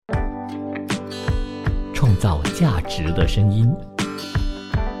创造价值的声音。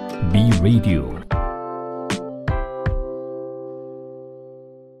B Radio。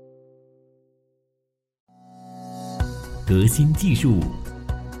革新技术，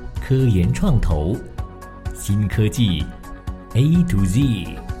科研创投，新科技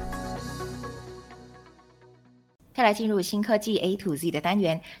AtoZ。再来进入新科技 AtoZ 的单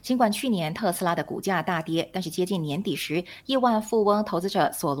元。尽管去年特斯拉的股价大跌，但是接近年底时，亿万富翁投资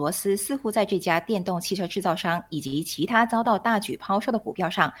者索罗斯似乎在这家电动汽车制造商以及其他遭到大举抛售的股票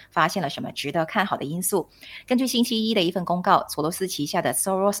上发现了什么值得看好的因素。根据星期一的一份公告，索罗斯旗下的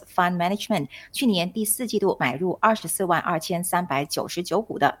Soros Fund Management 去年第四季度买入242399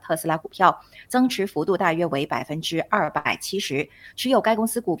股的特斯拉股票，增持幅度大约为 270%， 持有该公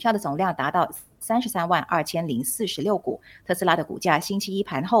司股票的总量达到332046股。特斯拉的股价星期一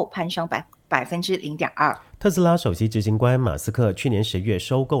盘后攀升0.2%。特斯拉首席执行官马斯克去年10月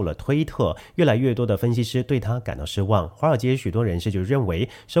收购了推特，越来越多的分析师对他感到失望。华尔街许多人士就认为，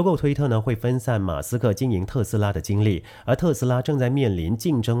收购推特呢会分散马斯克经营特斯拉的精力，而特斯拉正在面临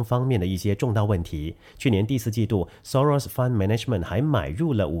竞争方面的一些重大问题。去年第四季度 ，Soros Fund Management 还买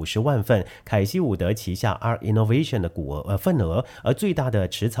入了50万份凯西伍德旗下 ARK Innovation 的份额，而最大的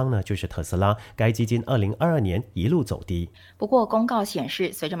持仓呢就是特斯拉。该基金2022年一路走低。不过公告显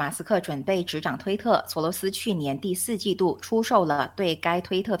示，随着马斯克准备执掌推特，索罗斯去年第四季度出售了对该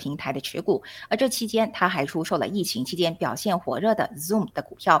推特平台的持股，而这期间他还出售了疫情期间表现火热的 Zoom 的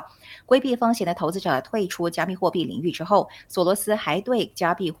股票。规避风险的投资者退出加密货币领域之后，索罗斯还对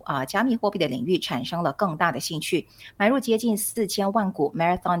加密货币的领域产生了更大的兴趣，买入接近4000万股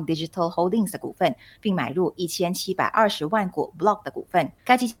Marathon Digital Holdings 的股份，并买入1720万股 Block 的股份。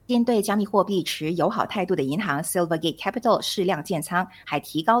该基金对加密货币持友好态度的银行 Silvergate Capital 适量建仓，还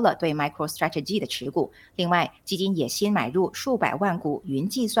提高了对 MicroStrategy 的持股。另外，基金也新买入数百万股云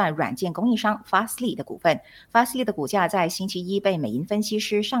计算软件供应商 Fastly 的股份。Fastly 的股价在星期一被美银分析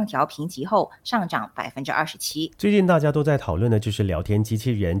师上调评级后上涨27%。最近大家都在讨论的就是聊天机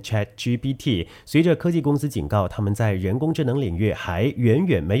器人 ChatGPT。随着科技公司警告，他们在人工智能领域还远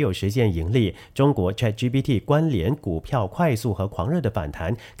远没有实现盈利，中国 ChatGPT 关联股票快速和狂热的反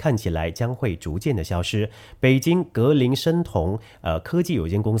弹，看起来将会逐渐的消失。北京格林生酮科技有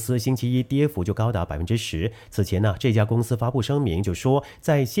限公司星期一跌幅就高达10%。此前呢，这家公司发布声明就说，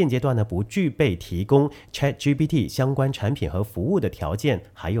在现阶段呢不具备提供 ChatGPT 相关产品和服务的条件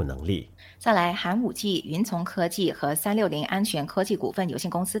还有能力。再来，寒武纪、云从科技和360安全科技股份有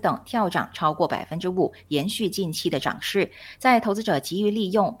限公司等跳涨超过 5%， 延续近期的涨势。在投资者急于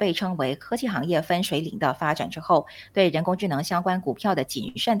利用被称为科技行业分水岭的发展之后，对人工智能相关股票的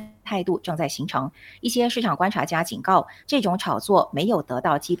谨慎态度正在形成。一些市场观察家警告，这种炒作没有得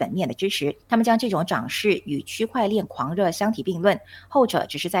到基本面的支持，他们将这种涨势与区块链狂热相提并论，后者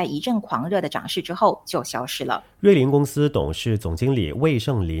只是在一阵狂热的涨势之后就消失了。瑞林公司董事总经理魏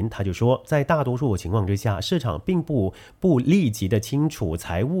胜林他就说，在大多数情况之下，市场并不立即的清楚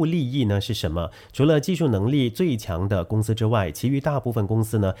财务利益呢是什么。除了技术能力最强的公司之外，其余大部分公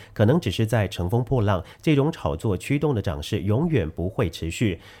司呢可能只是在乘风破浪，这种炒作驱动的涨势永远不会持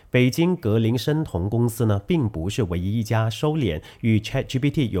续。北京格林生酮公司呢并不是唯一一家收敛与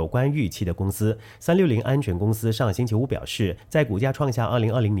ChatGPT 有关预期的公司。360安全公司上星期五表示，在股价创下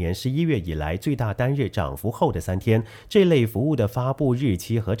2020年11月以来最大单日涨幅后的3天，这类服务的发布日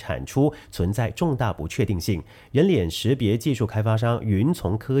期和产出存在重大不确定性。人脸识别技术开发商云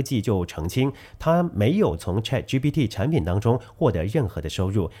从科技就澄清，他没有从 ChatGPT 产品当中获得任何的收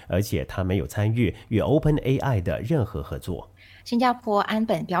入，而且他没有参与与 OpenAI 的任何合作。新加坡安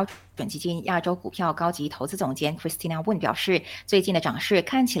本标准基金亚洲股票高级投资总监 Christina Won 表示，最近的涨势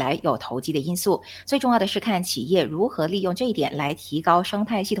看起来有投机的因素，最重要的是看企业如何利用这一点来提高生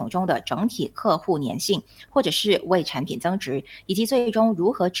态系统中的整体客户粘性，或者是为产品增值，以及最终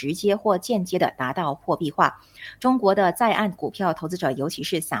如何直接或间接的达到货币化。中国的在岸股票投资者，尤其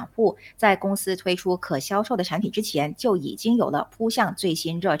是散户，在公司推出可销售的产品之前，就已经有了扑向最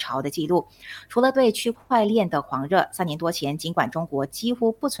新热潮的记录。除了对区块链的狂热，3年多前尽管中国几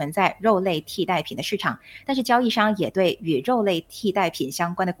乎不存在肉类替代品的市场，但是交易商也对与肉类替代品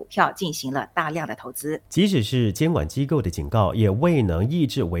相关的股票进行了大量的投资。即使是监管机构的警告，也未能抑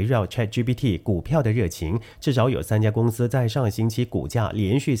制围绕 ChatGPT 股票的热情。至少有3家公司在上星期股价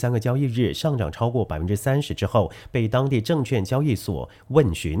连续3个交易日上涨超过 30% 之后，被当地证券交易所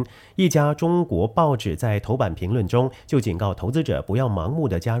问询。一家中国报纸在头版评论中就警告投资者不要盲目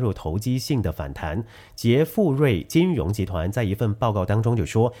的加入投机性的反弹。杰富瑞金融集团团在一份报告当中就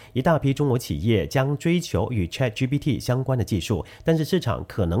说，一大批中国企业将追求与 ChatGPT 相关的技术，但是市场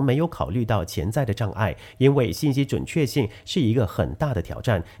可能没有考虑到潜在的障碍，因为信息准确性是一个很大的挑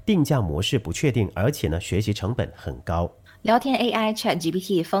战，定价模式不确定，而且呢，学习成本很高。聊天 AI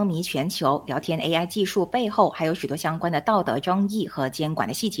ChatGPT 风靡全球，聊天 AI 技术背后还有许多相关的道德争议和监管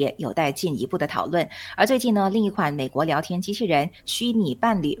的细节，有待进一步的讨论。而最近呢，另一款美国聊天机器人虚拟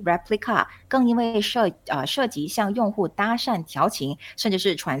伴侣 Replica 更因为涉及向用户搭讪调情，甚至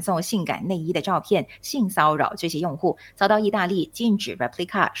是传送性感内衣的照片，性骚扰这些用户，遭到意大利禁止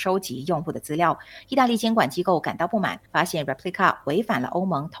Replica 收集用户的资料。意大利监管机构感到不满，发现 Replica 违反了欧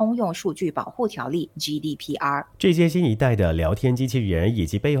盟通用数据保护条例 GDPR。 这些新一代的聊天机器人以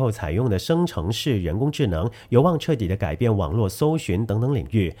及背后采用的生成式人工智能，有望彻底的改变网络搜寻等等领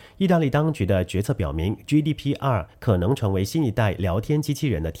域。意大利当局的决策表明， GDPR 可能成为新一代聊天机器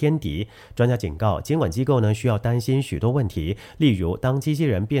人的天敌。专家警告，监管机构呢需要担心许多问题，例如当机器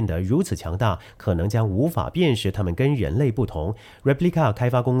人变得如此强大，可能将无法辨识它们跟人类不同。 Replica 开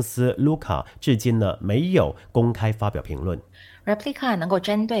发公司 Luca 至今呢没有公开发表评论。Replica 能够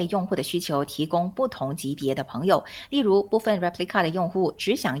针对用户的需求提供不同级别的朋友，例如部分 Replica 的用户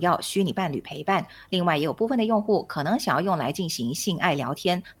只想要虚拟伴侣陪伴，另外也有部分的用户可能想要用来进行性爱聊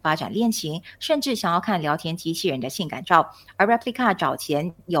天、发展恋情，甚至想要看聊天机器人的性感照。而 Replica 早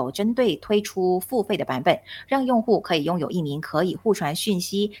前有针对推出付费的版本，让用户可以拥有一名可以互传讯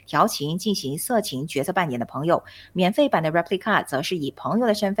息、调情、进行色情角色扮演的朋友。免费版的 Replica 则是以朋友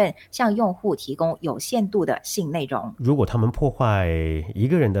的身份向用户提供有限度的性内容。如果他们破坏一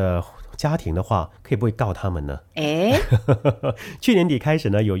个人的家庭的话，可以不会告他们呢？去年底开始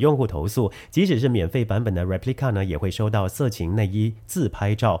呢，有用户投诉，即使是免费版本的 Replica 呢，也会收到色情内衣自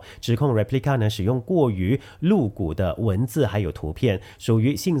拍照，指控 Replica 呢使用过于露骨的文字还有图片，属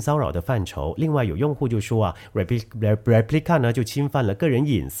于性骚扰的范畴。另外有用户就说啊 ，Replica 呢就侵犯了个人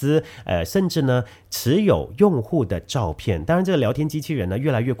隐私，甚至呢持有用户的照片。当然，这个聊天机器人呢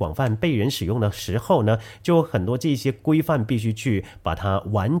越来越广泛被人使用的时候呢，就有很多这些规范必须去把它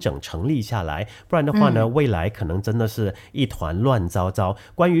完整成立下来，不然的话呢，未来可能真的是一团乱糟糟。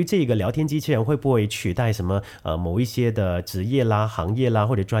关于这个聊天机器人会不会取代什么某一些的职业啦、行业啦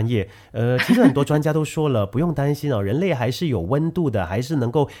或者专业，其实很多专家都说了，不用担心人类还是有温度的，还是能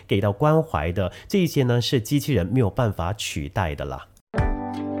够给到关怀的，这一些呢是机器人没有办法取代的啦。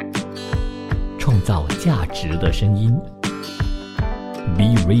创造价值的声音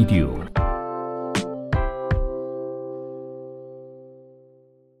B Radio